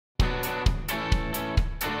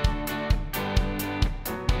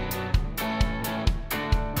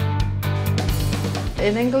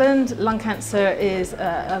In England, lung cancer is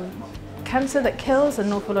a cancer that kills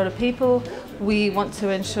an awful lot of people. We want to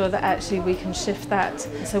ensure that actually we can shift that.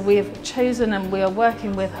 So we have chosen, and we are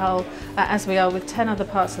working with Hull, as we are with 10 other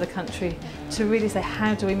parts of the country, to really say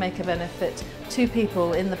how do we make a benefit to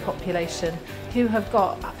people in the population who have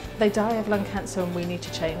they die of lung cancer, and we need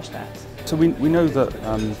to change that. So we know that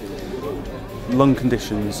lung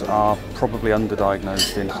conditions are probably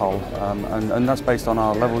underdiagnosed in Hull, and that's based on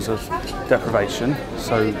our levels of deprivation,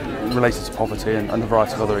 so related to poverty and a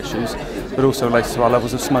variety of other issues, but also related to our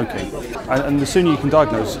levels of smoking. And the sooner you can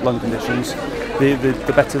diagnose lung conditions,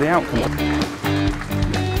 the better the outcome.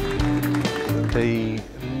 The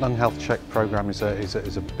Lung Health Check programme is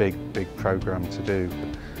a big programme to do.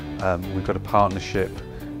 We've got a partnership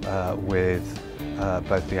with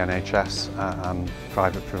both the NHS and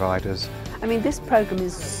private providers. I mean, this programme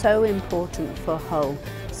is so important for Hull,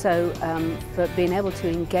 so for being able to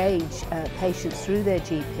engage patients through their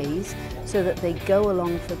GPs so that they go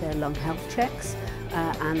along for their lung health checks,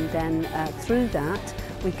 and then through that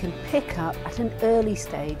we can pick up at an early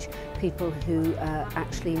stage people who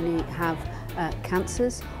actually have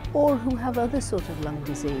cancers or who have other sort of lung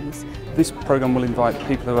disease. This programme will invite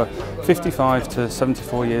people who are 55 to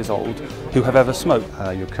 74 years old who have ever smoked.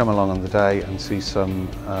 You'll come along on the day and see some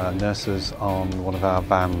nurses on one of our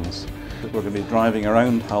vans. We're going to be driving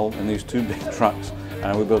around Hull in these two big trucks,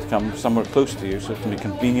 and we'll be able to come somewhere close to you so it can be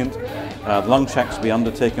convenient. The lung checks will be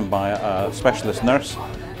undertaken by a specialist nurse.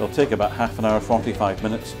 It'll take about half an hour, 45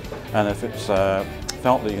 minutes, and if it's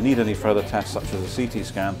felt that you need any further tests such as a CT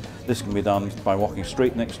scan, this can be done by walking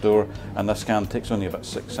straight next door, and the scan takes only about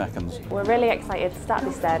 6 seconds. We're really excited to start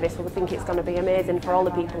this service. We think it's going to be amazing for all the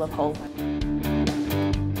people of Hull.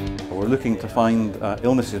 We're looking to find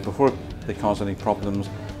illnesses before they cause any problems,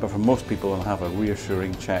 but for most people they'll have a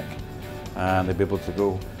reassuring check, and they'll be able to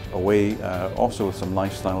go away also with some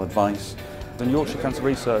lifestyle advice. And Yorkshire Cancer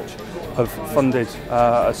Research have funded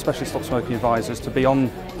especially stop smoking advisors to be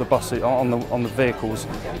on the buses, on the vehicles,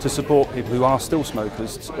 to support people who are still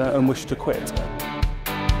smokers and wish to quit.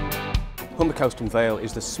 Humber Coast and Vale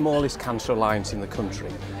is the smallest cancer alliance in the country,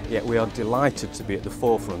 yet we are delighted to be at the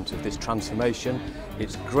forefront of this transformation.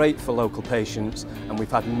 It's great for local patients, and we've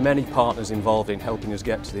had many partners involved in helping us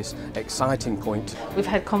get to this exciting point. We've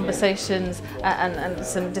had conversations and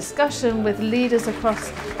some discussion with leaders across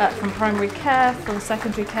from primary care, from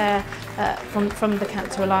secondary care, from the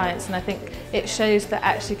Cancer Alliance, and I think it shows that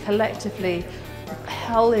actually collectively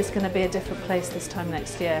Hull is going to be a different place this time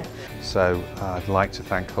next year. So I'd like to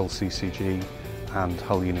thank Hull CCG and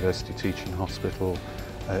Hull University Teaching Hospital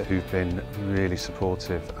who've been really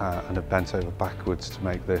supportive and have bent over backwards to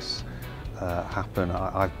make this happen.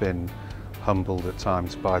 I've been humbled at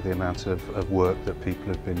times by the amount of work that people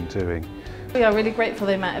have been doing. We are really grateful for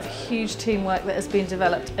the amount of huge teamwork that has been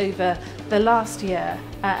developed over the last year,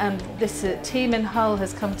 and this team in Hull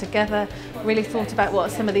has come together, really thought about what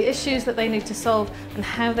are some of the issues that they need to solve and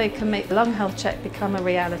how they can make the lung health check become a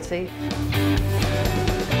reality.